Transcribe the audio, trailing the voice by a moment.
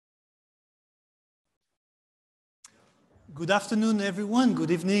Good afternoon, everyone.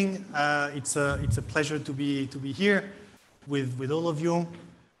 Good evening. It's a pleasure to be here with all of you.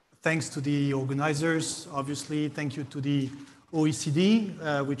 Thanks to the organizers, obviously. Thank you to the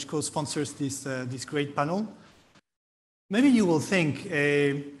OECD, which co-sponsors this great panel. Maybe you will think,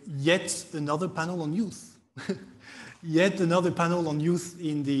 yet another panel on youth. Yet another panel on youth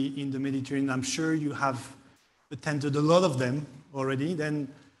in the Mediterranean. I'm sure you have attended a lot of them already. Then,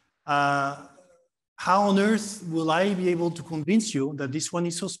 how on earth will I be able to convince you that this one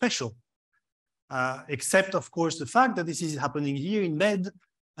is so special? Except, of course, the fact that this is happening here in MED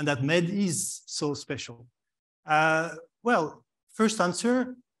and that MED is so special. Well, first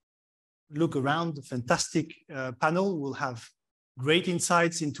answer, look around, the fantastic panel will have great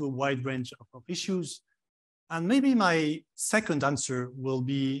insights into a wide range of issues. And maybe my second answer will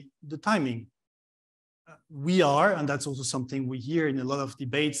be the timing. We are, and that's also something we hear in a lot of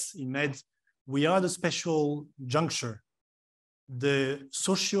debates in MED, we are the special juncture. The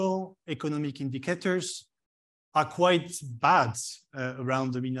socio-economic indicators are quite bad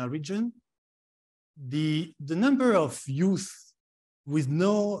around the MENA region. The number of youth with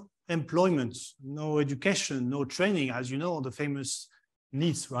no employment, no education, no training, as you know, the famous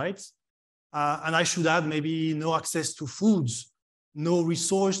needs, right? And I should add maybe no access to foods, no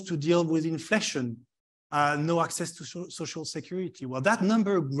resource to deal with inflation, no access to social security. Well, that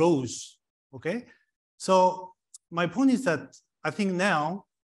number grows. Okay, so my point is that I think now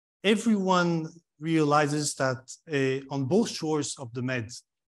everyone realizes that on both shores of the Med,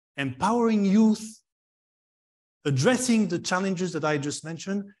 empowering youth, addressing the challenges that I just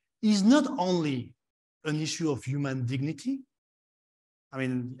mentioned is not only an issue of human dignity. I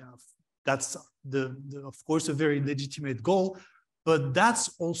mean, that's of course a very legitimate goal, but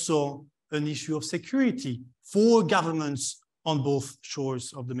that's also an issue of security for governments on both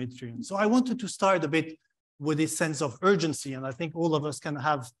shores of the Mediterranean. So I wanted to start a bit with a sense of urgency, and I think all of us can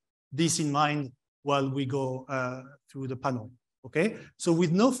have this in mind while we go through the panel, okay? So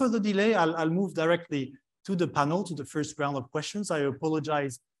with no further delay, I'll move directly to the panel, to the first round of questions. I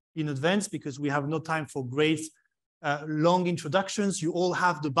apologize in advance because we have no time for great long introductions. You all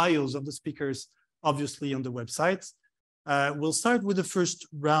have the bios of the speakers, obviously, on the website. We'll start with the first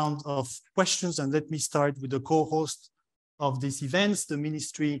round of questions, and let me start with the co-host of these events, the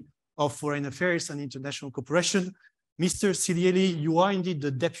Ministry of Foreign Affairs and International Cooperation. Mr. CIRIELLI, you are indeed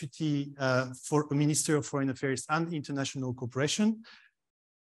the Deputy Minister of Foreign Affairs and International Cooperation.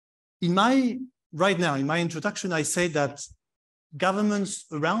 Right now, in my introduction, I say that governments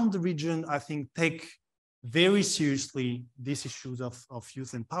around the region, I think, take very seriously these issues of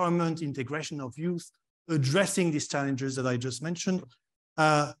youth empowerment, integration of youth, addressing these challenges that I just mentioned.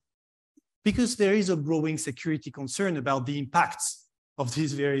 Because there is a growing security concern about the impacts of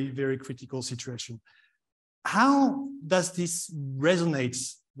this very, very critical situation. How does this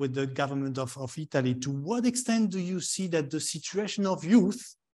resonate with the government of Italy? To what extent do you see that the situation of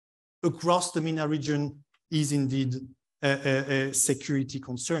youth across the MENA region is indeed a security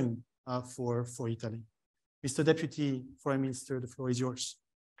concern for Italy? Mr. Deputy Foreign Minister, the floor is yours.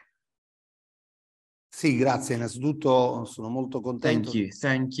 Sì, grazie. Innanzitutto sono molto contento.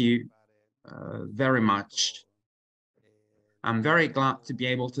 Thank you very much. I'm very glad to be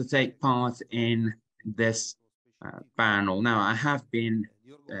able to take part in this panel. Now, I have been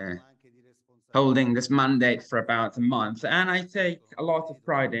holding this mandate for about a month, and I take a lot of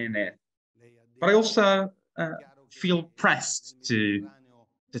pride in it. But I also feel pressed to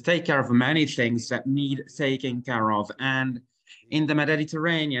take care of many things that need taking care of. And in the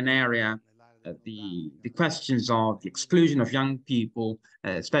Mediterranean area, the questions of the exclusion of young people,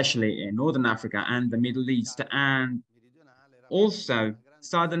 especially in Northern Africa and the Middle East, and also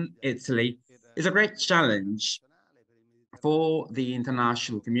Southern Italy, is a great challenge for the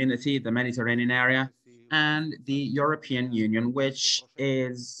international community, the Mediterranean area, and the European Union, which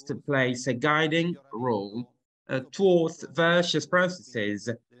is to place a guiding role towards various processes,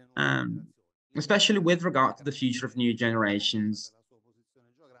 especially with regard to the future of new generations.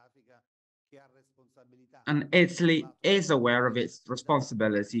 And Italy is aware of its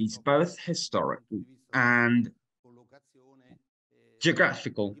responsibilities, both historical and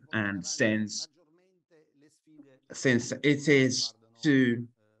geographical, and since it is to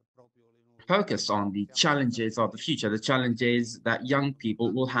focus on the challenges of the future, the challenges that young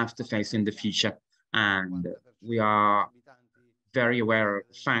people will have to face in the future. And we are very aware of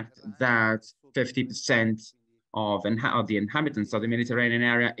the fact that 50% of the inhabitants of the Mediterranean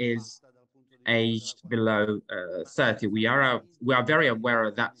area is aged below 30. We are very aware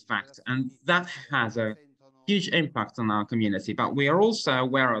of that fact, and that has a huge impact on our community, but we are also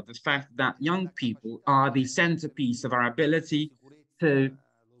aware of the fact that young people are the centerpiece of our ability to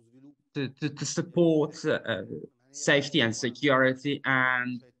support safety and security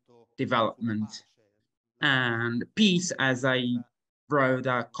and development. And peace as a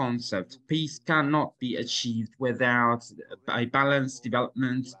broader concept. Peace cannot be achieved without a balanced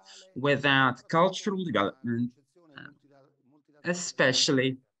development, without cultural development,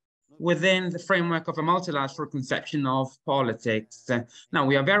 especially within the framework of a multilateral conception of politics. Now,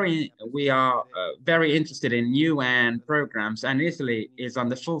 we are very interested in UN programs, and Italy is on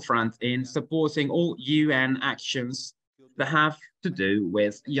the forefront in supporting all UN actions that have to do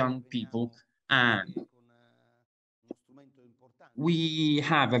with young people. And we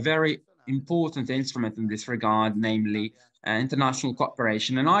have a very important instrument in this regard, namely international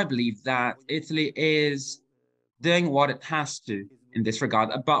cooperation. And I believe that Italy is doing what it has to in this regard,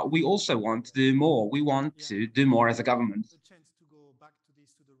 but we also want to do more. We want to do more as a government. The chance to go back to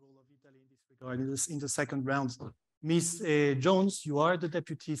the role of Italy in this regard in the second round. Ms. Jones, you are the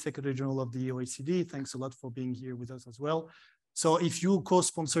Deputy Secretary General of the OECD. Thanks a lot for being here with us as well. So if you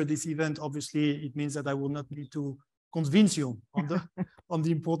co-sponsor this event, obviously it means that I will not need to convince you on the on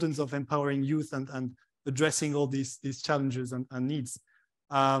the importance of empowering youth and addressing all these challenges and needs.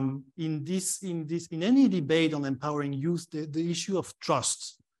 In any debate on empowering youth, the issue of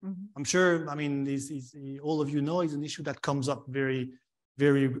trust, I'm sure, I mean, all of you know, is an issue that comes up very,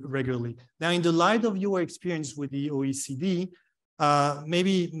 very regularly. Now, in the light of your experience with the OECD,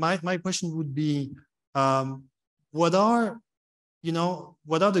 maybe my question would be, what are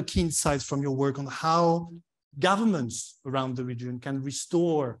the key insights from your work on how governments around the region can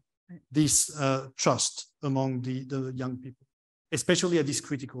restore this trust among the young people, especially at this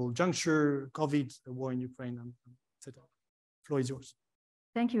critical juncture, COVID, the war in Ukraine, and etc. The floor is yours.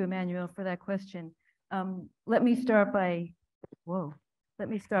 Thank you, Emmanuel, for that question. Let me start by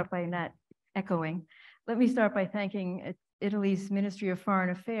not echoing. Let me start by thanking Italy's Ministry of Foreign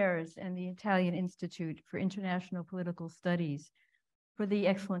Affairs and the Italian Institute for International Political Studies for the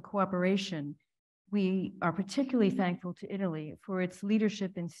excellent cooperation. We are particularly thankful to Italy for its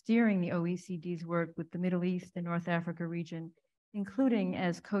leadership in steering the OECD's work with the Middle East and North Africa region, including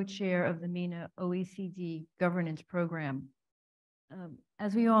as co-chair of the MENA OECD governance program.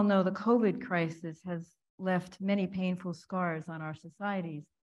 As we all know, the COVID crisis has left many painful scars on our societies,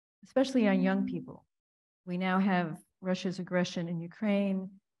 especially on young people. We now have Russia's aggression in Ukraine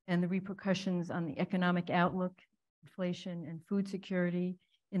and the repercussions on the economic outlook, inflation, and food security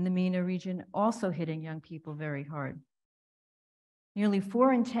in the MENA region also hitting young people very hard. Nearly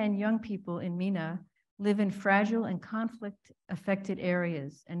 4 in 10 young people in MENA live in fragile and conflict-affected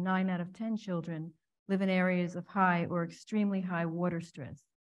areas, and 9 out of 10 children live in areas of high or extremely high water stress,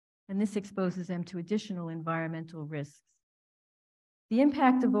 and this exposes them to additional environmental risks. The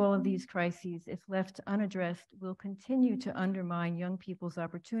impact of all of these crises, if left unaddressed, will continue to undermine young people's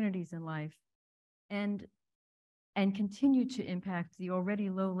opportunities in life and continue to impact the already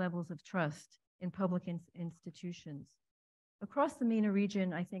low levels of trust in public institutions. Across the MENA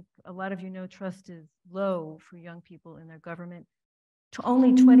region, I think a lot of you know trust is low for young people in their government.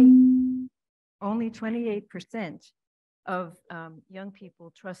 Only 28% of young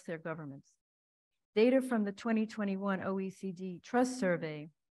people trust their governments. Data from the 2021 OECD Trust Survey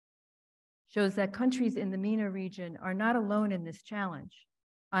shows that countries in the MENA region are not alone in this challenge.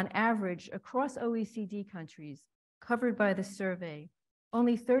 On average, across OECD countries covered by the survey,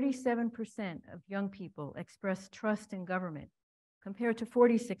 only 37% of young people express trust in government, compared to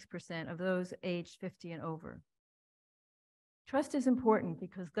 46% of those aged 50 and over. Trust is important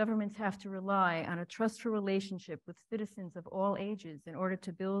because governments have to rely on a trustful relationship with citizens of all ages in order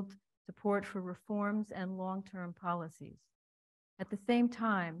to build support for reforms and long-term policies. At the same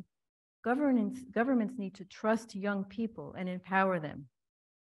time, governments need to trust young people and empower them,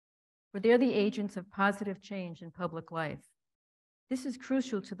 for they're the agents of positive change in public life. This is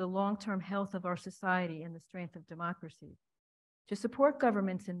crucial to the long-term health of our society and the strength of democracy. To support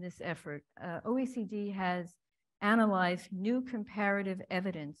governments in this effort, OECD has analyzed new comparative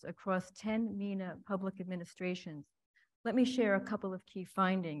evidence across 10 MENA public administrations. Let me share a couple of key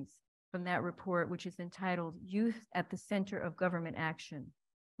findings from that report, which is entitled Youth at the Center of Government Action,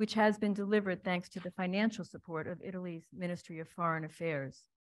 which has been delivered thanks to the financial support of Italy's Ministry of Foreign Affairs.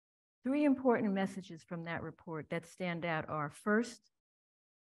 3 important messages from that report that stand out are: first,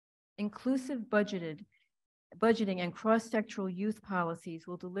 inclusive budgeting and cross-sectoral youth policies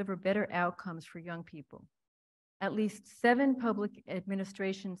will deliver better outcomes for young people. At least 7 public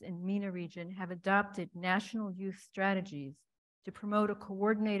administrations in MENA region have adopted national youth strategies to promote a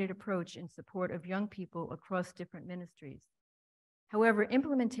coordinated approach in support of young people across different ministries. However,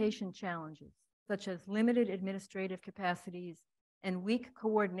 implementation challenges, such as limited administrative capacities and weak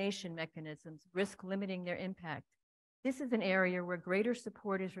coordination mechanisms, risk limiting their impact. This is an area where greater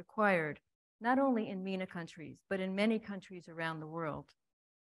support is required, not only in MENA countries, but in many countries around the world.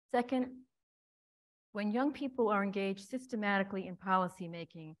 Second, when young people are engaged systematically in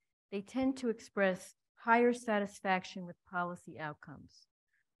policymaking, they tend to express higher satisfaction with policy outcomes.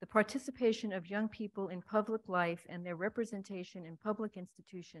 The participation of young people in public life and their representation in public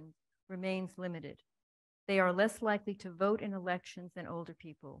institutions remains limited. They are less likely to vote in elections than older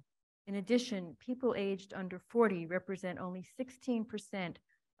people. In addition, people aged under 40 represent only 16%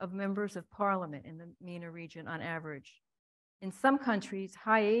 of members of parliament in the MENA region on average. In some countries,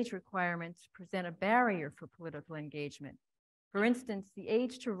 high age requirements present a barrier for political engagement. For instance, the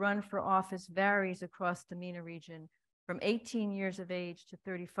age to run for office varies across the MENA region from 18 years of age to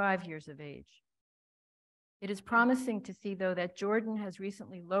 35 years of age. It is promising to see, though, that Jordan has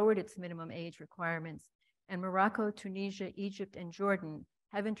recently lowered its minimum age requirements, and Morocco, Tunisia, Egypt, and Jordan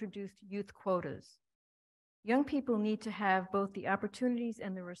have introduced youth quotas. Young people need to have both the opportunities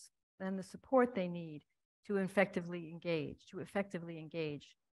and the support they need to effectively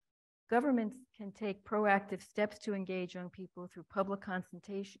engage. Governments can take proactive steps to engage young people through public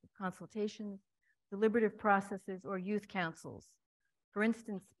consultations, deliberative processes, or youth councils. For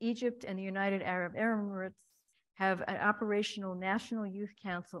instance, Egypt and the United Arab Emirates have an operational national youth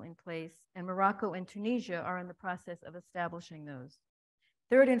council in place, and Morocco and Tunisia are in the process of establishing those.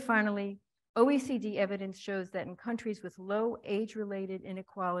 Third and finally, OECD evidence shows that in countries with low age-related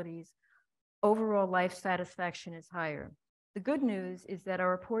inequalities, overall life satisfaction is higher. The good news is that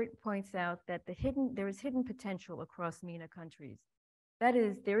our report points out that there is hidden potential across MENA countries. That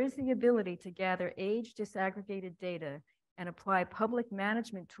is, there is the ability to gather age disaggregated data and apply public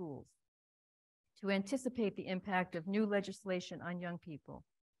management tools to anticipate the impact of new legislation on young people.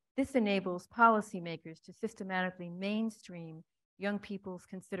 This enables policymakers to systematically mainstream young people's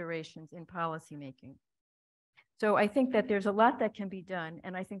considerations in policymaking. So I think that there's a lot that can be done,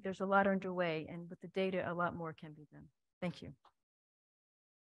 and I think there's a lot underway, and with the data, a lot more can be done. Thank you.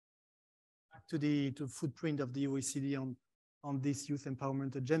 Back to the footprint of the OECD on this youth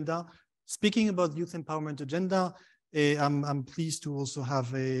empowerment agenda. Speaking about youth empowerment agenda, I'm pleased to also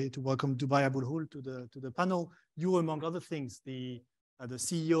have to welcome Dubai ABULHOUL to the panel. You, among other things, the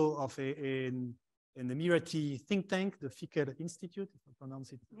CEO of an Emirati think tank, the Fiker Institute, if I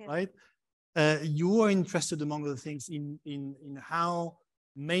pronounce it right. You are interested, among other things, in how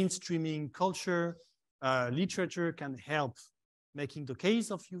mainstreaming culture, literature can help making the case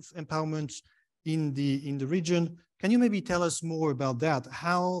of youth empowerment in the region. Can you maybe tell us more about that?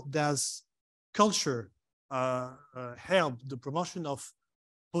 How does culture help the promotion of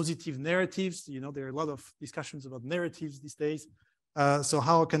positive narratives? You know, there are a lot of discussions about narratives these days. So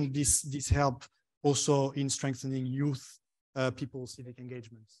how can this help also in strengthening youth people's civic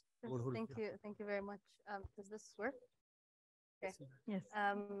engagements? Thank you very much. Does this work? Okay. Yes.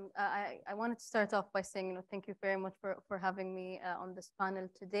 I wanted to start off by saying, thank you very much for having me on this panel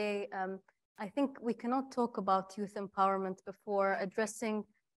today. I think we cannot talk about youth empowerment before addressing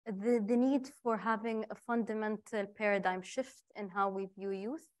the need for having a fundamental paradigm shift in how we view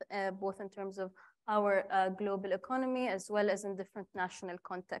youth, both in terms of our global economy as well as in different national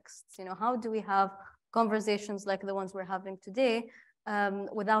contexts. How do we have conversations like the ones we're having today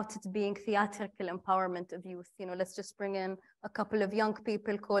without it being theatrical empowerment of youth? Let's just bring in a couple of young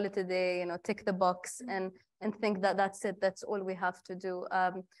people, call it a day, tick the box and think that that's it, that's all we have to do.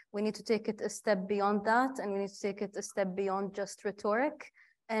 We need to take it a step beyond that, and we need to take it a step beyond just rhetoric.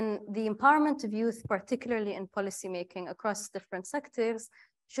 And the empowerment of youth, particularly in policymaking across different sectors,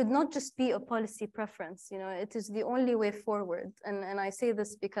 should not just be a policy preference. It is the only way forward. And I say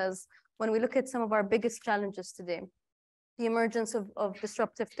this because when we look at some of our biggest challenges today, the emergence of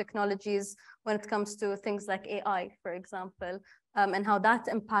disruptive technologies when it comes to things like AI, for example, and how that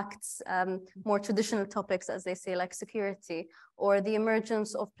impacts more traditional topics, as they say, like security, or the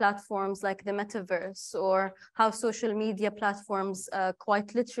emergence of platforms like the metaverse, or how social media platforms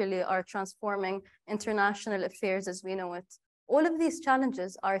quite literally are transforming international affairs as we know it. All of these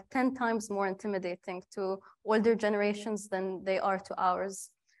challenges are 10 times more intimidating to older generations than they are to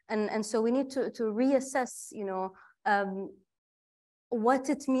ours. And so we need to reassess, what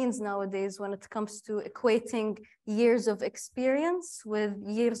it means nowadays when it comes to equating years of experience with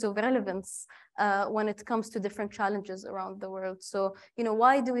years of relevance when it comes to different challenges around the world. So,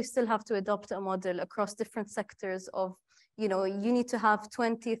 why do we still have to adopt a model across different sectors of, you know, you need to have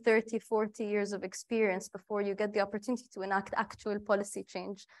 20, 30, 40 years of experience before you get the opportunity to enact actual policy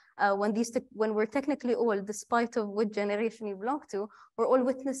change. When we're technically all, despite of what generation you belong to, we're all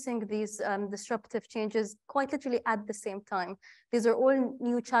witnessing these disruptive changes quite literally at the same time. These are all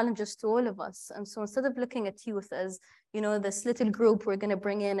new challenges to all of us. And so instead of looking at youth as, you know, this little group we're going to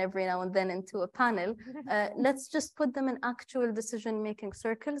bring in every now and then into a panel, let's just put them in actual decision-making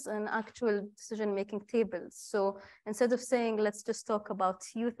circles and actual decision-making tables. So instead of saying, let's just talk about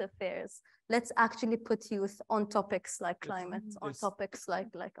youth affairs, let's actually put youth on topics like climate, on topics like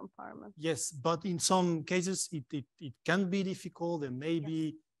empowerment. Yes, but in some cases, it can be difficult. There may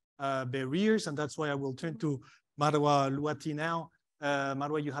be barriers, and that's why I will turn to Marwa LOUATI now.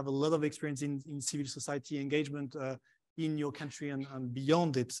 Marwa, you have a lot of experience in civil society engagement in your country and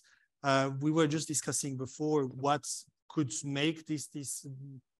beyond it. We were just discussing before what could make this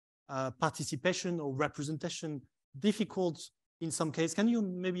participation or representation difficult in some cases. Can you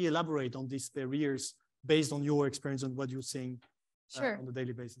maybe elaborate on these barriers based on your experience and what you're seeing on a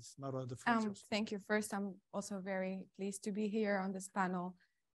daily basis? Marwa, the floor is yours. Thank you. First, I'm also very pleased to be here on this panel.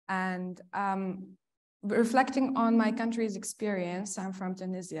 And reflecting on my country's experience, I'm from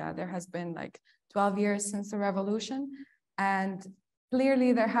Tunisia. There has been like 12 years since the revolution. And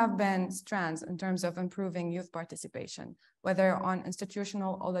clearly there have been strands in terms of improving youth participation, whether on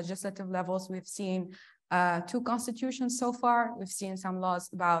institutional or legislative levels. We've seen 2 constitutions so far. We've seen some laws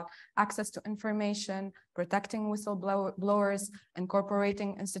about access to information, protecting whistleblowers,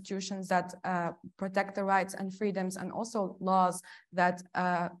 incorporating institutions that protect the rights and freedoms, and also laws that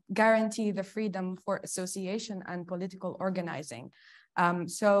guarantee the freedom for association and political organizing.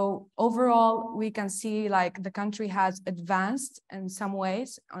 So overall, we can see like the country has advanced in some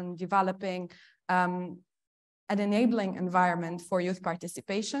ways on developing an enabling environment for youth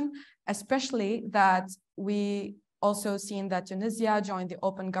participation, especially that we also seen that Tunisia joined the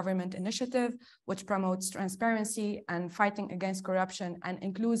Open Government Initiative, which promotes transparency and fighting against corruption and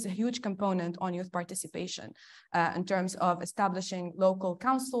includes a huge component on youth participation in terms of establishing local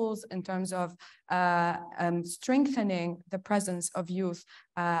councils, in terms of strengthening the presence of youth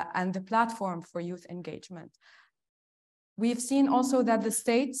and the platform for youth engagement. We've seen also that the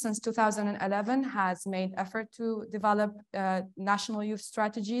state since 2011 has made effort to develop national youth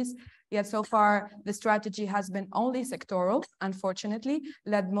strategies, yet so far the strategy has been only sectoral, unfortunately,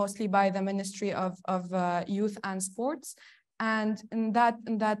 led mostly by the Ministry of Youth and Sports. And in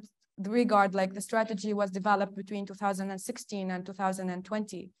that regard, like the strategy was developed between 2016 and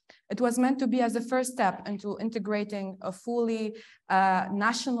 2020. It was meant to be as a first step into integrating a fully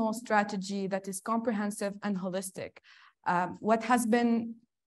national strategy that is comprehensive and holistic. What has been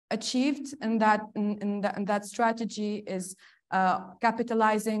achieved in that strategy is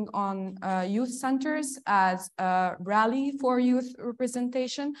capitalizing on youth centers as a rally for youth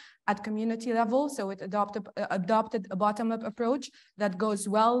representation at community level. So it adopted a bottom-up approach that goes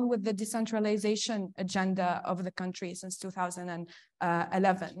well with the decentralization agenda of the country since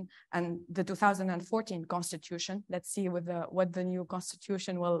 2011 and the 2014 constitution. Let's see what the new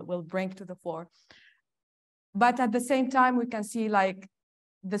constitution will bring to the fore. But at the same time, we can see like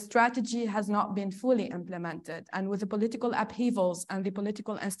the strategy has not been fully implemented. And with the political upheavals and the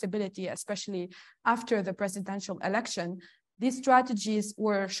political instability, especially after the presidential election, these strategies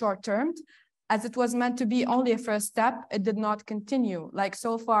were short-termed. As it was meant to be only a first step, it did not continue. Like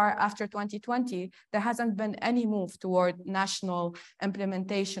so far after 2020, there hasn't been any move toward national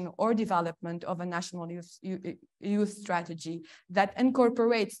implementation or development of a national youth strategy that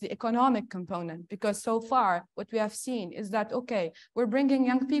incorporates the economic component. Because so far, what we have seen is that, okay, we're bringing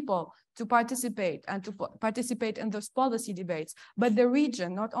young people to participate in those policy debates. But the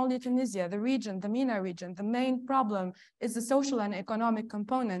region, not only Tunisia, the region, the MENA region, the main problem is the social and economic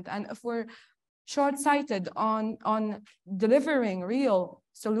component. And if we're short-sighted on delivering real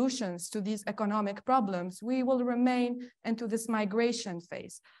solutions to these economic problems, we will remain into this migration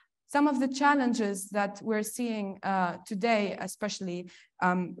phase. Some of the challenges that we're seeing today, especially,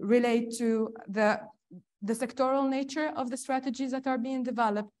 relate to the sectoral nature of the strategies that are being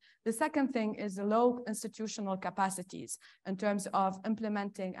developed. The second thing is the low institutional capacities in terms of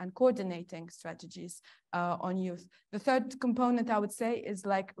implementing and coordinating strategies on youth. The third component, I would say, is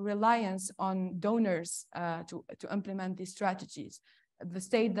like reliance on donors to implement these strategies. The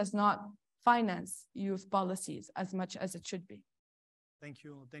state does not finance youth policies as much as it should be. Thank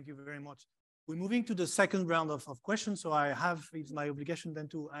you very much. We're moving to the second round of questions. So it's my obligation then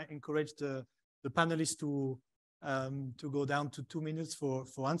to encourage the panelists to go down to 2 minutes for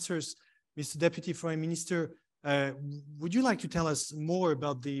answers. Mr. Deputy Foreign Minister, would you like to tell us more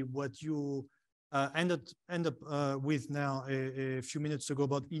about what you end up with now a few minutes ago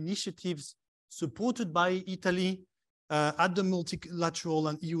about initiatives supported by Italy at the multilateral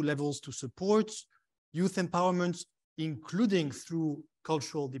and EU levels to support youth empowerment, including through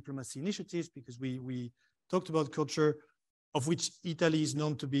cultural diplomacy initiatives, because we talked about culture, of which Italy is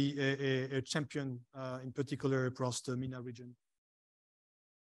known to be a champion, in particular across the MENA region.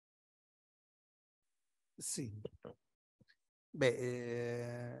 Sì.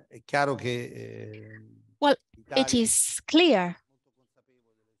 Beh, è chiaro che well, it is clear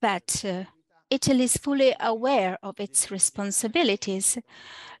that Italy is fully aware of its responsibilities,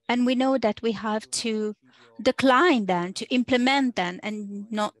 and we know that we have to decline them, to implement them,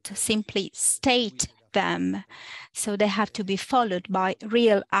 and not simply state them. So they have to be followed by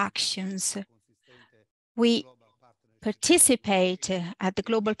real actions. We participate at the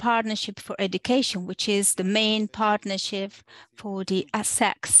Global Partnership for Education, which is the main partnership for the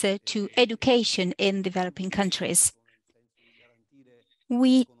access to education in developing countries.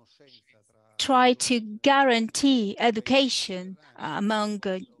 We try to guarantee education among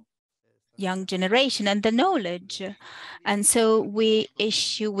young generation and the knowledge. And so we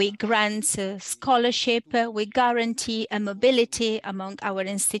grant scholarship, we guarantee a mobility among our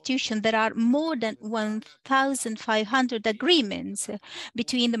institutions. There are more than 1,500 agreements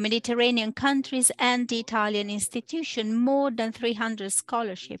between the Mediterranean countries and the Italian institution, more than 300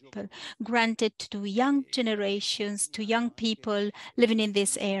 scholarships granted to young generations, to young people living in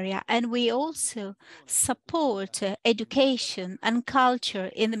this area. And we also support education and culture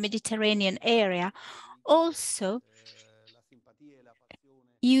in the Mediterranean area, also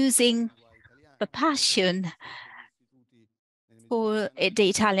using the passion for the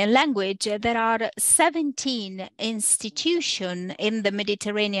Italian language. There are 17 institutions in the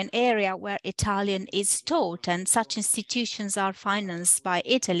Mediterranean area where Italian is taught, and such institutions are financed by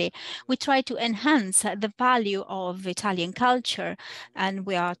Italy. We try to enhance the value of Italian culture, and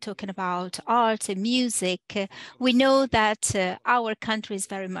we are talking about art and music. We know that our country is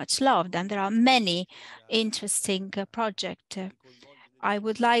very much loved, and there are many interesting projects. I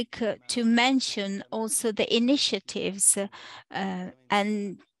would like to mention also the initiatives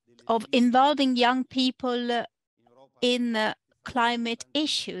and of involving young people in climate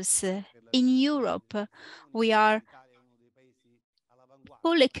issues. In Europe, we are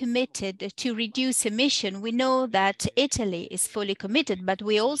fully committed to reduce emission. We know that Italy is fully committed, but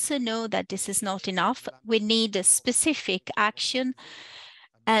we also know that this is not enough. We need a specific action.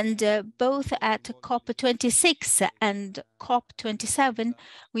 And both at COP26 and COP27,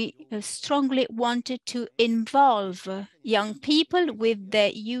 we strongly wanted to involve young people with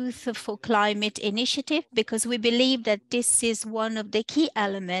the Youth for Climate initiative, because we believe that this is one of the key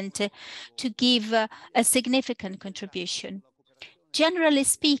elements to give a significant contribution. Generally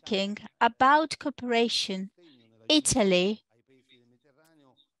speaking, about cooperation, Italy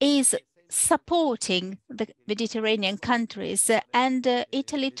is supporting the Mediterranean countries, and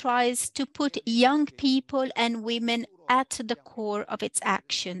Italy tries to put young people and women at the core of its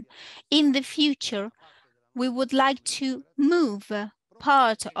action. In the future, we would like to move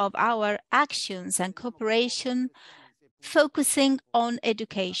part of our actions and cooperation focusing on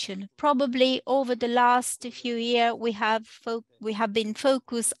education. Probably over the last few years, we have been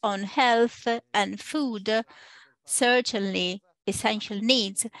focused on health and food, certainly essential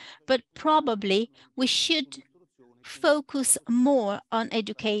needs, but probably we should focus more on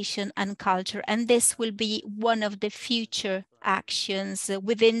education and culture, and this will be one of the future actions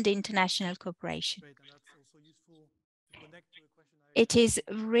within the international cooperation. It is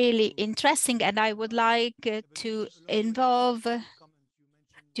really interesting, and I would like to involve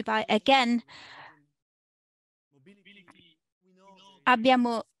Dubai again.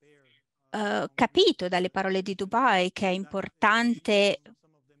 Abbiamo capito dalle parole di Dubai che è importante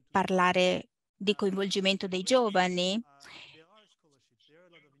parlare di coinvolgimento dei giovani.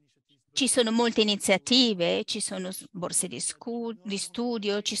 Ci sono molte iniziative, ci sono borse di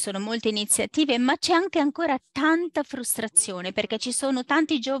studio, ci sono molte iniziative, ma c'è anche ancora tanta frustrazione, perché ci sono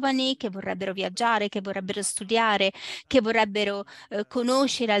tanti giovani che vorrebbero viaggiare, che vorrebbero studiare, che vorrebbero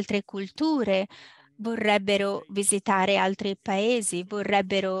conoscere altre culture, vorrebbero visitare altri paesi,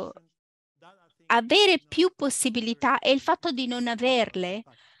 vorrebbero avere più possibilità, e il fatto di non averle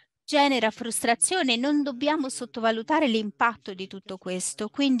genera frustrazione. Non dobbiamo sottovalutare l'impatto di tutto questo.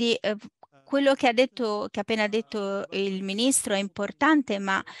 Quindi quello che ha appena detto il ministro è importante,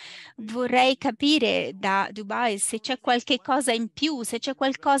 ma vorrei capire da Dubai se c'è qualche cosa in più, se c'è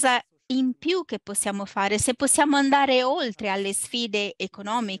qualcosa in più che possiamo fare, se possiamo andare oltre alle sfide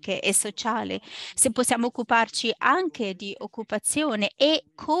economiche e sociali, se possiamo occuparci anche di occupazione e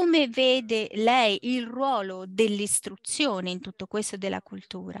come vede lei il ruolo dell'istruzione in tutto questo della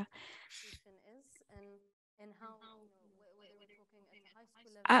cultura.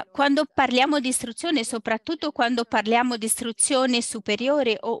 Quando parliamo di istruzione, soprattutto quando parliamo di istruzione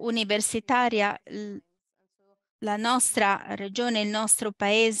superiore o universitaria, la nostra regione, il nostro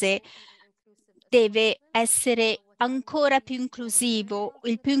paese deve essere ancora più inclusivo,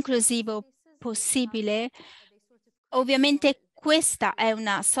 il più inclusivo possibile. Ovviamente questa è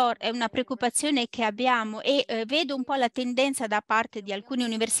una preoccupazione che abbiamo e vedo un po' la tendenza da parte di alcune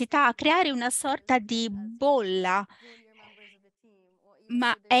università a creare una sorta di bolla,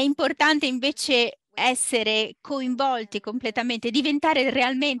 ma è importante invece essere coinvolti completamente, diventare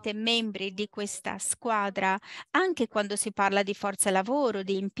realmente membri di questa squadra, anche quando si parla di forza lavoro,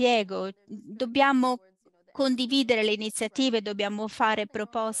 di impiego. Dobbiamo condividere le iniziative, dobbiamo fare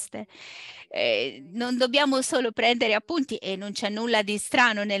proposte. Non dobbiamo solo prendere appunti e non c'è nulla di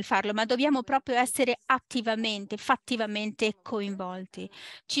strano nel farlo, ma dobbiamo proprio essere attivamente, fattivamente coinvolti.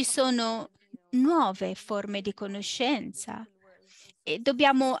 Ci sono nuove forme di conoscenza e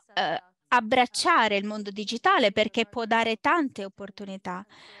dobbiamo abbracciare il mondo digitale perché può dare tante opportunità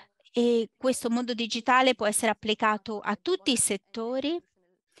e questo mondo digitale può essere applicato a tutti i settori,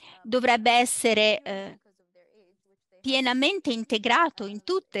 dovrebbe essere pienamente integrato in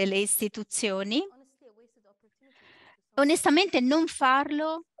tutte le istituzioni. Onestamente non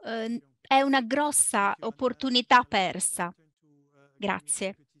farlo è una grossa opportunità persa.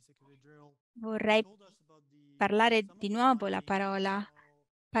 Grazie. Vorrei parlare di nuovo la parola,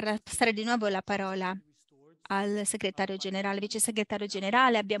 passare di nuovo la parola al segretario generale, vice segretario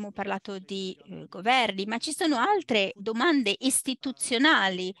generale. Abbiamo parlato di governi, ma ci sono altre domande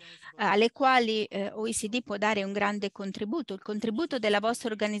istituzionali alle quali OECD può dare un grande contributo. Il contributo della vostra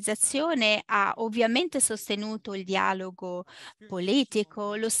organizzazione ha ovviamente sostenuto il dialogo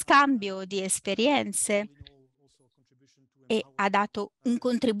politico, lo scambio di esperienze e ha dato un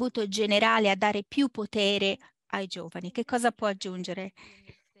contributo generale a dare più potere ai giovani. Che cosa può aggiungere?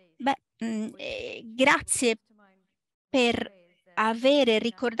 Grazie per avere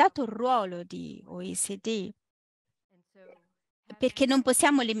ricordato il ruolo di OECD, perché non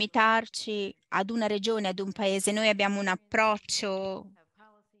possiamo limitarci ad una regione, ad un paese. Noi abbiamo un approccio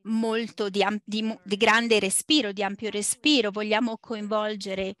molto di grande respiro, di ampio respiro, vogliamo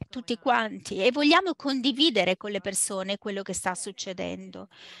coinvolgere tutti quanti e vogliamo condividere con le persone quello che sta succedendo,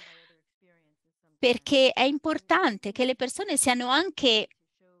 perché è importante che le persone siano anche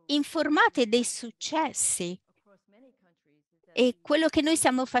informate dei successi e quello che noi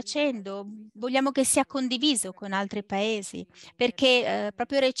stiamo facendo vogliamo che sia condiviso con altri paesi, perché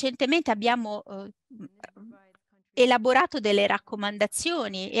proprio recentemente abbiamo elaborato delle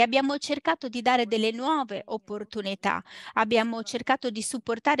raccomandazioni e abbiamo cercato di dare delle nuove opportunità, abbiamo cercato di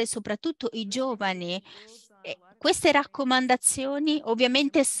supportare soprattutto i giovani. Queste raccomandazioni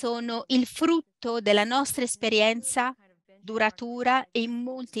ovviamente sono il frutto della nostra esperienza duratura in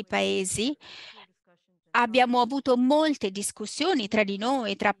molti paesi. Abbiamo avuto molte discussioni tra di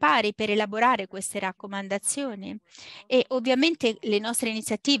noi, tra pari, per elaborare queste raccomandazioni e ovviamente le nostre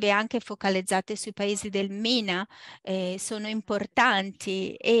iniziative anche focalizzate sui paesi del MENA sono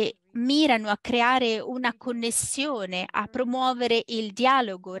importanti e mirano a creare una connessione, a promuovere il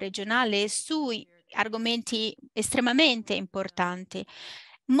dialogo regionale sui argomenti estremamente importanti.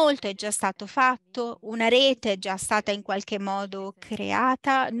 Molto è già stato fatto, una rete è già stata in qualche modo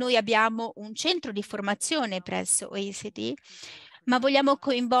creata. Noi abbiamo un centro di formazione presso OECD, ma vogliamo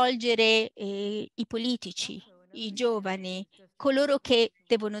coinvolgere i politici, i giovani, coloro che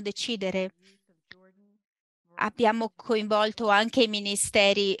devono decidere. Abbiamo coinvolto anche i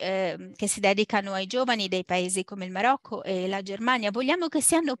ministeri che si dedicano ai giovani dei paesi come il Marocco e la Germania. Vogliamo che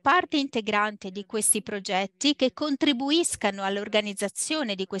siano parte integrante di questi progetti, che contribuiscano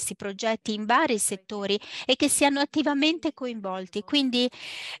all'organizzazione di questi progetti in vari settori e che siano attivamente coinvolti. Quindi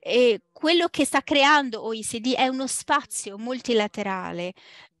quello che sta creando OECD è uno spazio multilaterale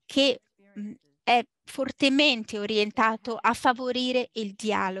che è fortemente orientato a favorire il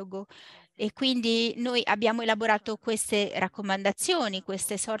dialogo. E quindi noi abbiamo elaborato queste raccomandazioni,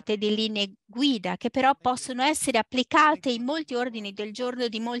 queste sorte di linee guida che però possono essere applicate in molti ordini del giorno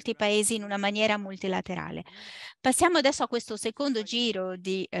di molti paesi in una maniera multilaterale. Passiamo adesso a questo secondo giro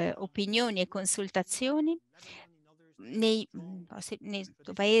di opinioni e consultazioni. Nel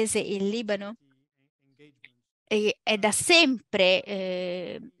tuo paese, il Libano, è da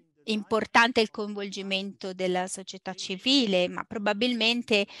sempre importante il coinvolgimento della società civile, ma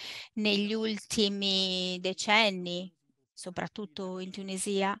probabilmente negli ultimi decenni, soprattutto in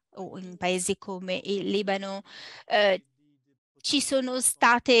Tunisia o in paesi come il Libano, ci sono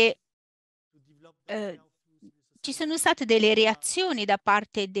state delle reazioni da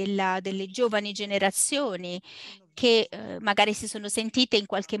parte delle giovani generazioni che magari si sono sentite in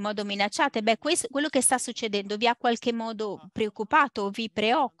qualche modo minacciate. Beh, quello che sta succedendo vi ha qualche modo preoccupato, vi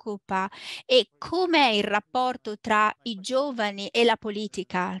preoccupa? E com'è il rapporto tra i giovani e la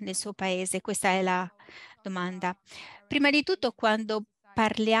politica nel suo paese? Questa è la domanda. Prima di tutto, quando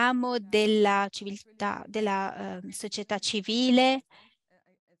parliamo della civiltà, della società civile,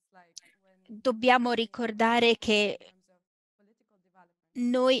 dobbiamo ricordare che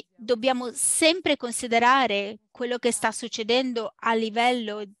noi dobbiamo sempre considerare quello che sta succedendo a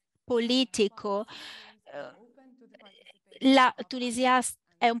livello politico. La Tunisia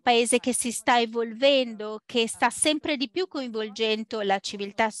è un paese che si sta evolvendo, che sta sempre di più coinvolgendo la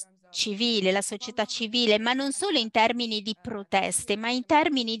civiltà civile, la società civile, ma non solo in termini di proteste, ma in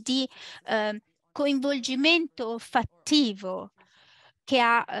termini di coinvolgimento fattivo che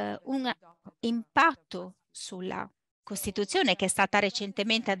ha un impatto sulla Costituzione che è stata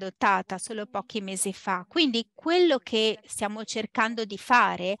recentemente adottata solo pochi mesi fa. Quindi quello che stiamo cercando di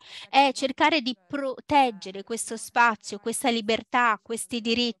fare è cercare di proteggere questo spazio, questa libertà, questi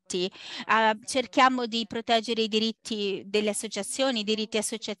diritti. Cerchiamo di proteggere i diritti delle associazioni, i diritti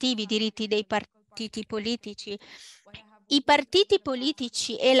associativi, i diritti dei partiti politici. I partiti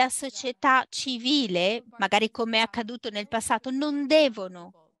politici e la società civile, magari come è accaduto nel passato, non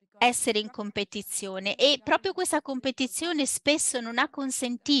devono essere in competizione e proprio questa competizione spesso non ha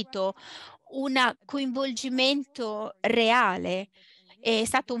consentito un coinvolgimento reale. È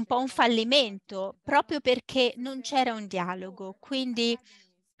stato un po' un fallimento proprio perché non c'era un dialogo. Quindi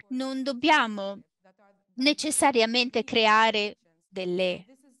non dobbiamo necessariamente creare delle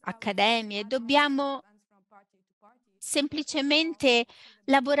accademie, dobbiamo semplicemente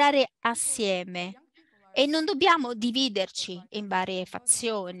lavorare assieme e non dobbiamo dividerci in varie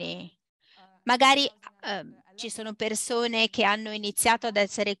fazioni. Magari ci sono persone che hanno iniziato ad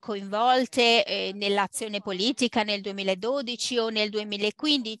essere coinvolte nell'azione politica nel 2012 o nel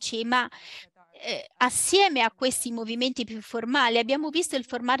 2015, ma assieme a questi movimenti più formali abbiamo visto il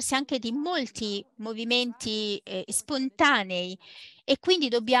formarsi anche di molti movimenti spontanei e quindi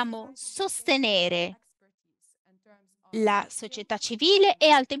dobbiamo sostenere la società civile e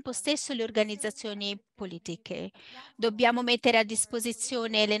al tempo stesso le organizzazioni politiche. Dobbiamo mettere a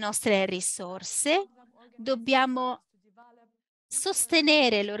disposizione le nostre risorse, dobbiamo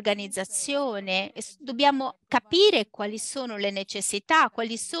sostenere l'organizzazione, dobbiamo capire quali sono le necessità,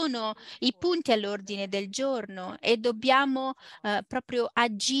 quali sono i punti all'ordine del giorno e dobbiamo proprio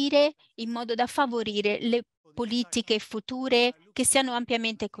agire in modo da favorire le politiche future che siano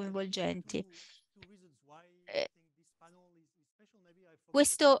ampiamente coinvolgenti.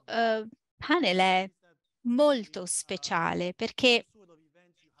 Questo panel è molto speciale perché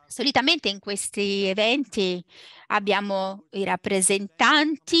solitamente in questi eventi abbiamo i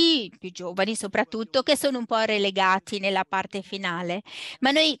rappresentanti, più giovani soprattutto, che sono un po' relegati nella parte finale,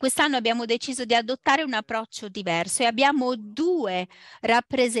 ma noi quest'anno abbiamo deciso di adottare un approccio diverso e abbiamo due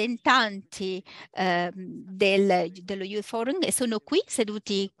rappresentanti dello Youth Forum e sono qui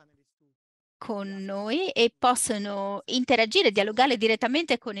seduti con noi e possono interagire, dialogare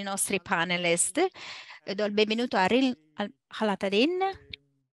direttamente con i nostri panelist. Do il benvenuto a Ril Halatadin,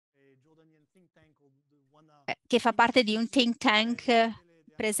 che fa parte di un think tank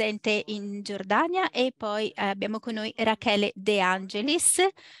presente in Giordania, e poi abbiamo con noi Rachele De Angelis.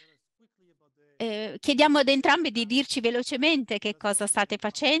 Chiediamo ad entrambi di dirci velocemente che cosa state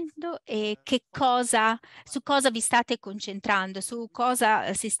facendo e su cosa vi state concentrando, su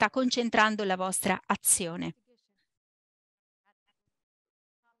cosa si sta concentrando la vostra azione.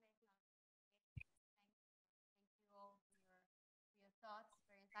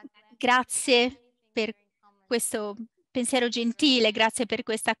 Grazie per questo pensiero gentile, grazie per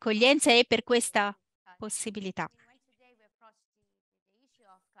questa accoglienza e per questa possibilità.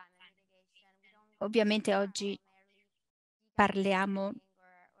 Ovviamente oggi parliamo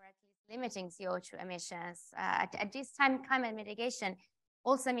limiting CO2 emissions. At this time, climate mitigation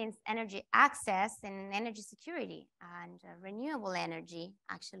also means energy access and energy security. And renewable energy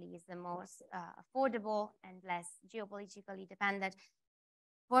actually is the most affordable and less geopolitically dependent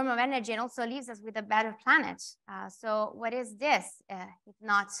form of energy, and also leaves us with a better planet. So what is this if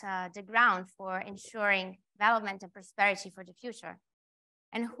not the ground for ensuring development and prosperity for the future?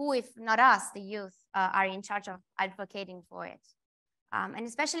 And who, if not us, the youth, are in charge of advocating for it? And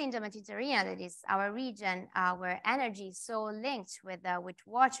especially in the Mediterranean, that is our region, where energy is so linked with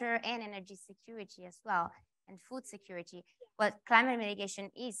water and energy security as well, and food security. Well, climate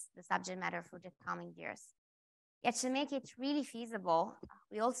mitigation is the subject matter for the coming years. Yet to make it really feasible,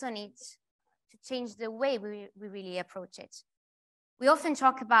 we also need to change the way we really approach it. We often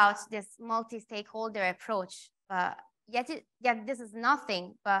talk about this multi-stakeholder approach, yet this is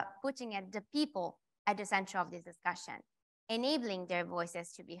nothing but putting the people at the center of this discussion, enabling their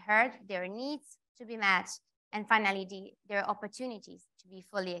voices to be heard, their needs to be met, and finally their opportunities to be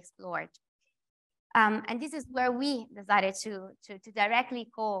fully explored. And this is where we decided to directly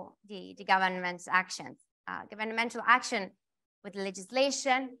call the government's actions. Governmental action with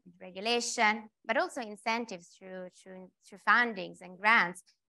legislation, regulation, but also incentives through fundings and grants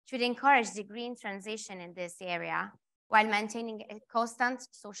should encourage the green transition in this area while maintaining a constant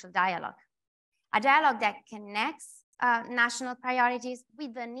social dialogue. A dialogue that connects national priorities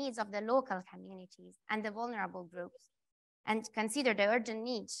with the needs of the local communities and the vulnerable groups, and consider the urgent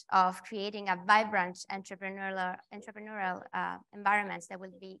need of creating a vibrant entrepreneurial environment that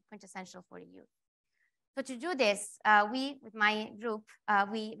will be quintessential for the youth. So to do this, we, with my group,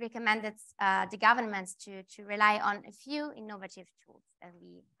 we recommended the governments to rely on a few innovative tools that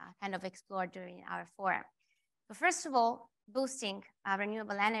we kind of explored during our forum. So first of all, boosting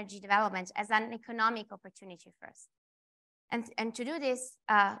renewable energy development as an economic opportunity first. And to do this,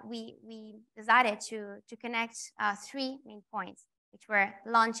 we decided to connect three main points, which were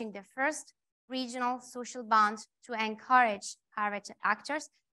launching the first regional social bond to encourage private actors,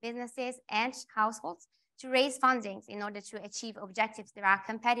 businesses, and households to raise fundings in order to achieve objectives that are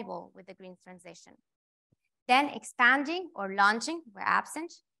compatible with the green transition. Then expanding or launching, where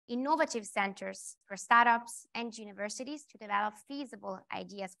absent, innovative centers for startups and universities to develop feasible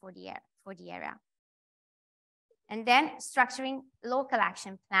ideas for the area. And then structuring local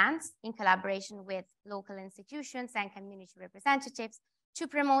action plans in collaboration with local institutions and community representatives to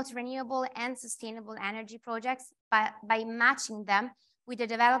promote renewable and sustainable energy projects by matching them with the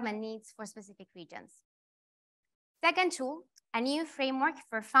development needs for specific regions. Second tool, a new framework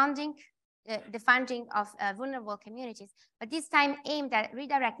for funding, the funding of vulnerable communities, but this time aimed at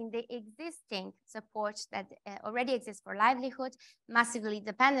redirecting the existing support that already exists for livelihood, massively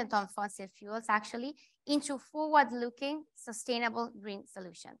dependent on fossil fuels actually, into forward-looking, sustainable green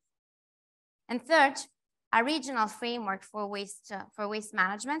solutions. And third, a regional framework for waste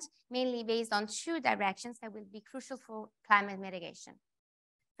management, mainly based on two directions that will be crucial for climate mitigation.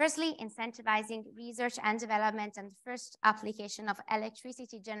 Firstly, incentivizing research and development and first application of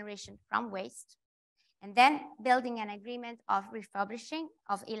electricity generation from waste, and then building an agreement of refurbishing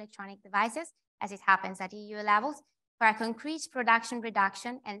of electronic devices, as it happens at EU levels, for a concrete production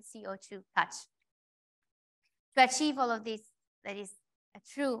reduction and CO2 cut. To achieve all of this, that is a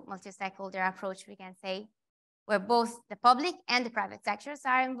true multi-stakeholder approach, we can say, where both the public and the private sectors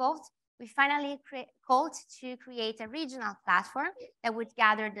are involved, we finally called to create a regional platform that would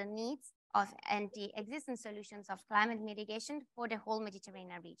gather the needs of and the existing solutions of climate mitigation for the whole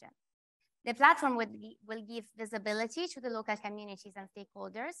Mediterranean region. The platform will give visibility to the local communities and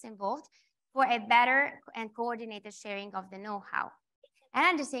stakeholders involved for a better and coordinated sharing of the know-how. And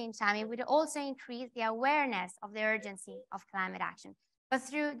at the same time, it would also increase the awareness of the urgency of climate action, but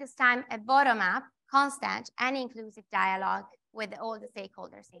through this time a bottom-up, constant and inclusive dialogue with all the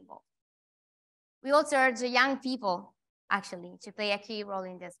stakeholders involved. We also urge the young people, actually, to play a key role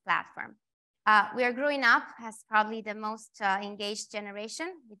in this platform. We are growing up as probably the most engaged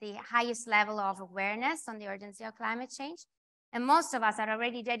generation with the highest level of awareness on the urgency of climate change. And most of us are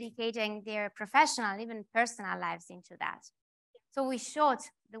already dedicating their professional, even personal lives into that. So we showed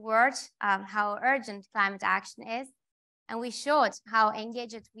the world how urgent climate action is, and we showed how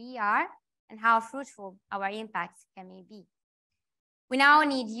engaged we are and how fruitful our impacts can be. We now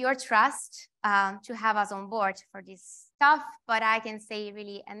need your trust to have us on board for this tough, but I can say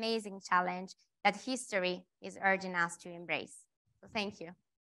really amazing challenge that history is urging us to embrace. So thank you.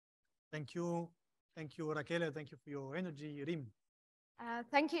 Thank you. Thank you, Raquel. Thank you for your energy, Rim.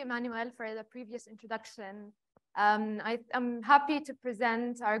 Thank you, Emmanuel, for the previous introduction. I'm happy to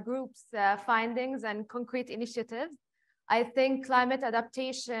present our group's findings and concrete initiatives. I think climate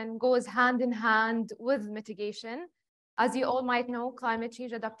adaptation goes hand in hand with mitigation. As you all might know, climate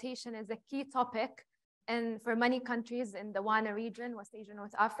change adaptation is a key topic for many countries in the WANA region, West Asia,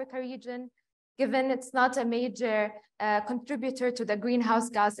 North Africa region, given it's not a major contributor to the greenhouse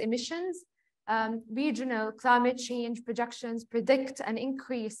gas emissions. Regional climate change projections predict an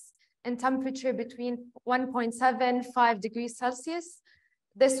increase in temperature between 1.75 degrees Celsius.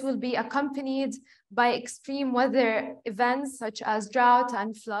 This will be accompanied by extreme weather events such as drought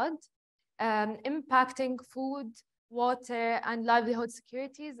and flood, impacting food, water, and livelihood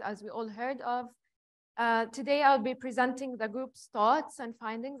securities, as we all heard of. Today, I'll be presenting the group's thoughts and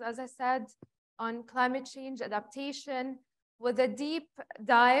findings, as I said, on climate change adaptation, with a deep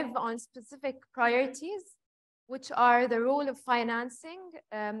dive on specific priorities, which are the role of financing,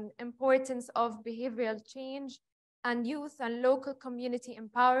 importance of behavioral change, and youth and local community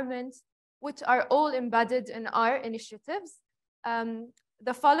empowerment, which are all embedded in our initiatives.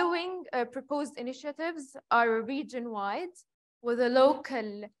 The following proposed initiatives are region-wide with a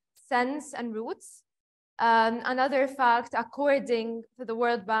local sense and roots. Another fact, according to the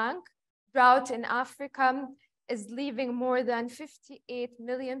World Bank, drought in Africa is leaving more than 58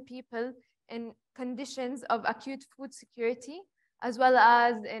 million people in conditions of acute food security, as well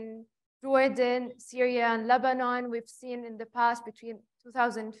as in Jordan, Syria, and Lebanon. We've seen in the past between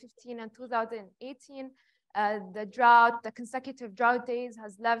 2015 and 2018, the drought, the consecutive drought days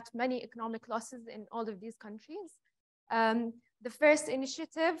has left many economic losses in all of these countries. The first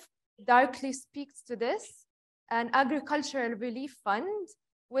initiative directly speaks to this, an agricultural relief fund,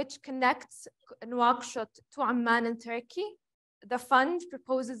 which connects Nouakchott to Amman in Turkey. The fund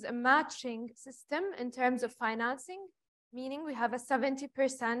proposes a matching system in terms of financing, meaning we have a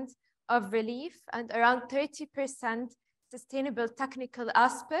 70% of relief and around 30% sustainable technical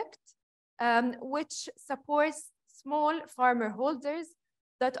aspect, which supports small farmer holders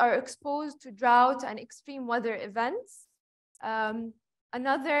that are exposed to drought and extreme weather events.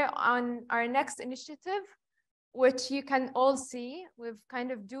 Another on our next initiative, which you can all see, we've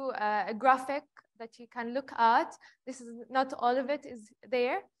kind of do a graphic that you can look at. This is not all of it is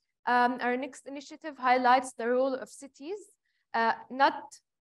there. Our next initiative highlights the role of cities, not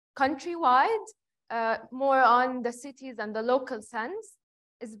countrywide, more on the cities and the local sense,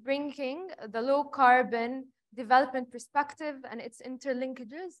 is bringing the low carbon development perspective and its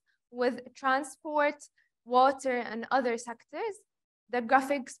interlinkages with transport, water, and other sectors. The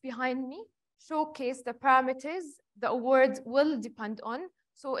graphics behind me showcase the parameters the award will depend on.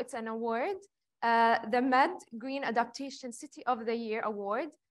 So it's an award. The MED Green Adaptation City of the Year Award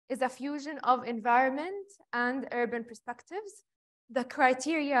is a fusion of environment and urban perspectives. The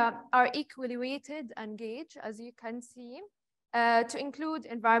criteria are equally weighted and gauged, as you can see, to include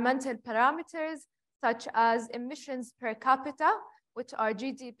environmental parameters such as emissions per capita, which are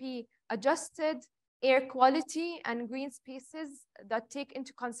GDP adjusted, air quality, and green spaces that take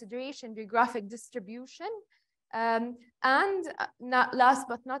into consideration geographic distribution. And last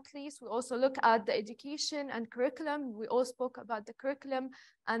but not least, we also look at the education and curriculum. We all spoke about the curriculum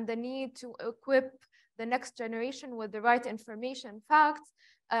and the need to equip the next generation with the right information, facts,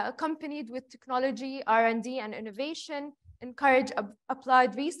 accompanied with technology, R&D, and innovation, encourage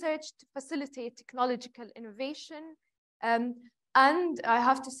applied research to facilitate technological innovation. And I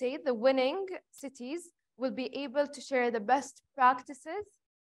have to say the winning cities will be able to share the best practices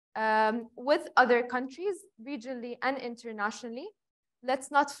with other countries, regionally and internationally.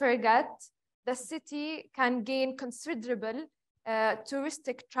 Let's not forget the city can gain considerable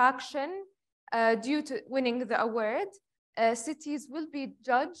touristic traction due to winning the award. Cities will be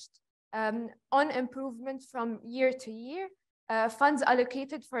judged on improvement from year to year. Funds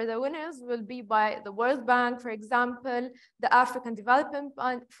allocated for the winners will be by the World Bank, for example, the African Development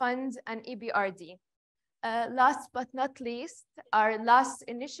Fund, and EBRD. Last but not least, our last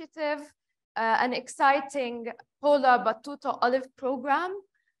initiative, an exciting Paula Battuta Olive Program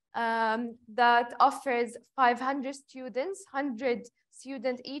that offers 500 students, 100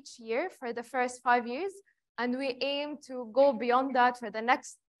 students each year for the first 5 years. And we aim to go beyond that for the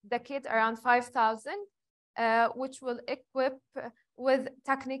next decade, around 5,000. Which will equip with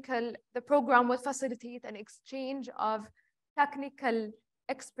technical, the program will facilitate an exchange of technical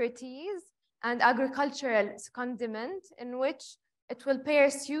expertise and agricultural secondment, in which it will pair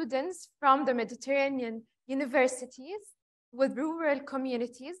students from the Mediterranean universities with rural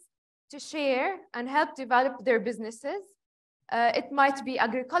communities to share and help develop their businesses. It might be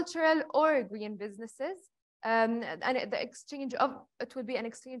agricultural or green businesses. And it will be an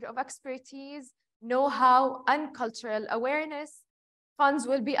exchange of expertise, know-how, and cultural awareness. Funds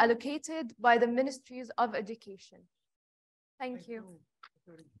will be allocated by the Ministries of Education. Thank you.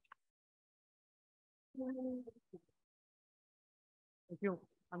 Thank you.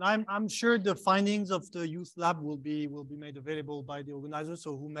 And I'm sure the findings of the Youth Lab will be made available by the organizers.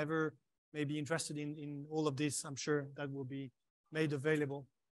 So whomever may be interested in all of this, I'm sure that will be made available.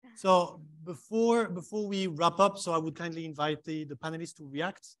 So before we wrap up, so I would kindly invite the panelists to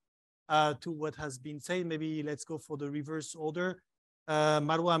react to what has been said. Maybe let's go for the reverse order.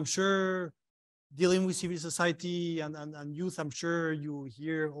 Marwa, I'm sure dealing with civil society and youth, I'm sure you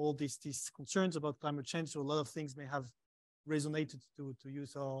hear all these concerns about climate change. So a lot of things may have resonated to you.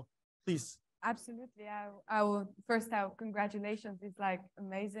 So please. Absolutely. I will first have congratulations. It's like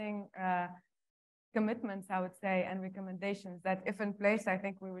amazing commitments, I would say, and recommendations that if in place, I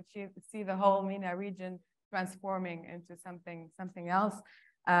think we would see the whole MENA region transforming into something else.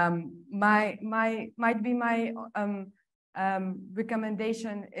 My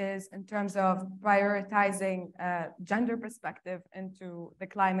recommendation is in terms of prioritizing gender perspective into the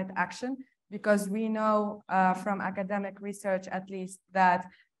climate action, because we know from academic research, at least, that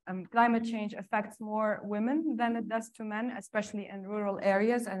climate change affects more women than it does to men, especially in rural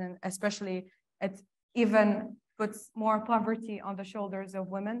areas, and especially it even puts more poverty on the shoulders of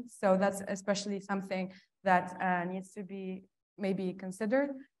women. So that's especially something that needs to be maybe considered.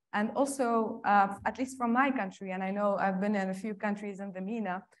 And also, at least from my country, and I know I've been in a few countries in the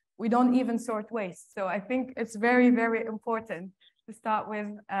MENA, we don't even sort waste. So I think it's very, very important to start with,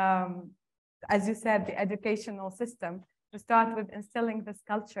 as you said, the educational system, to start with instilling this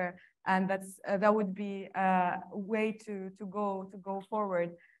culture, and that would be a way to go forward.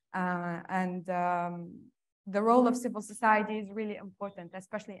 The role of civil society is really important,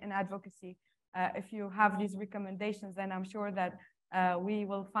 especially in advocacy. If you have these recommendations, then I'm sure that we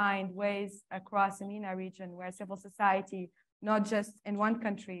will find ways across the MENA region where civil society, not just in one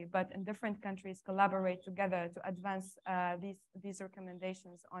country, but in different countries, collaborate together to advance these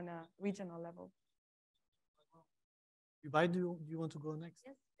recommendations on a regional level. Yubai, do you want to go next?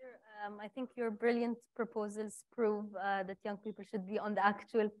 Yes, sure. I think your brilliant proposals prove that young people should be on the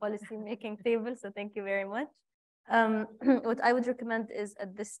actual policy-making table, so thank you very much. What I would recommend is,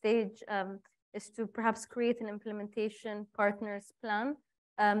 at this stage, is to perhaps create an implementation partners plan,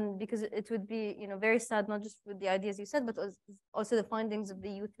 because it would be, very sad, not just with the ideas you said, but also the findings of the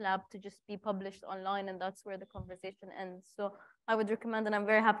youth lab to just be published online, and that's where the conversation ends. So I would recommend, and I'm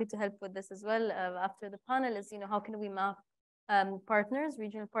very happy to help with this as well after the panel, is, how can we map partners,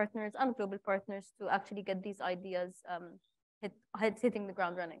 regional partners and global partners, to actually get these ideas hitting the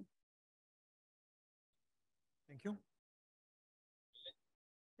ground running. Thank you.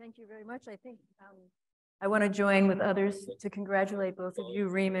 Thank you very much. I think I want to join with others to congratulate both of you,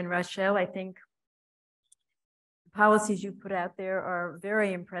 Reem and Rachel. I think the policies you put out there are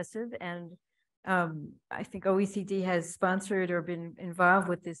very impressive, and I think OECD has sponsored or been involved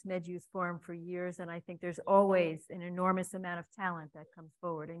with this Med Youth Forum for years, and I think there's always an enormous amount of talent that comes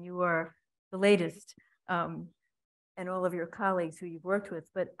forward, and you are the latest, and all of your colleagues who you've worked with.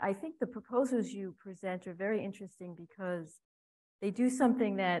 But I think the proposals you present are very interesting because they do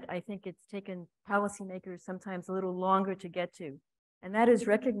something that I think it's taken policymakers sometimes a little longer to get to, and that is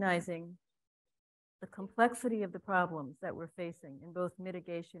recognizing the complexity of the problems that we're facing in both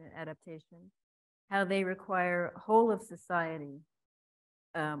mitigation and adaptation, how they require whole of society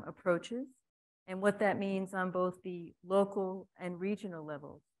approaches, and what that means on both the local and regional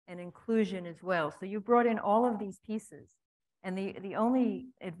levels, and inclusion as well. So you brought in all of these pieces, and the only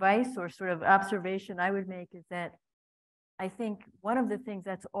advice or sort of observation I would make is that I think one of the things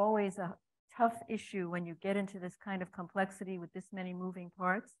that's always a tough issue when you get into this kind of complexity with this many moving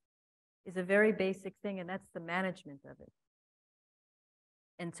parts is a very basic thing, and that's the management of it.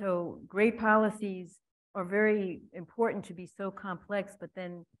 And so great policies are very important to be so complex, but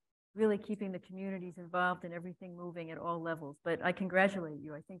then really keeping the communities involved and everything moving at all levels. But I congratulate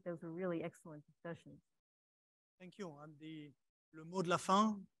you. I think those were really excellent discussions. Thank you. And le mot de la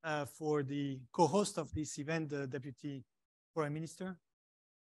fin for the co-host of this event, the Deputy Prime Minister.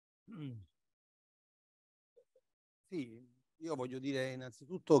 Sì, io voglio dire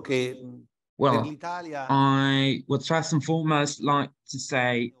innanzitutto che Well, per l'Italia I would first and foremost like to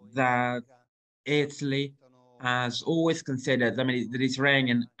say that Italy has always considered the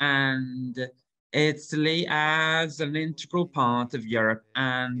Mediterranean and Italy as an integral part of Europe,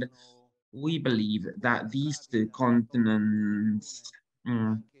 and we believe that these two continents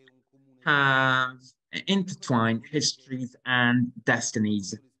have intertwined histories and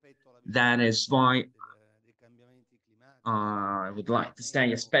destinies. That is why I would like to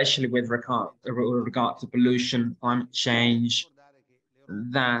say, especially with regard to pollution, climate change,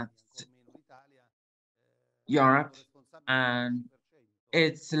 that Europe and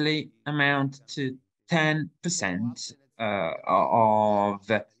Italy amount to 10%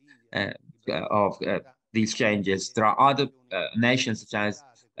 of these changes. There are other nations such as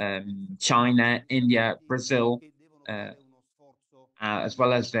China, India, Brazil, as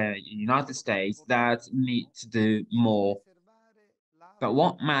well as the United States, that need to do more. But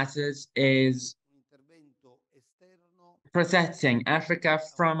what matters is protecting Africa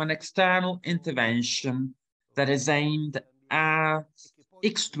from an external intervention that is aimed at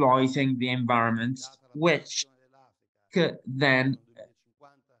exploiting the environment, which could then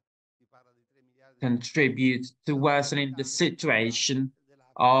contribute to worsening the situation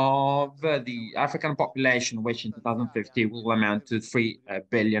of the African population, which in 2050 will amount to 3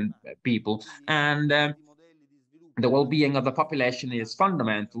 billion people. And the well-being of the population is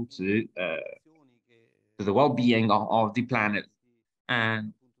fundamental to the well-being of the planet.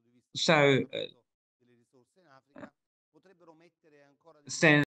 And so, since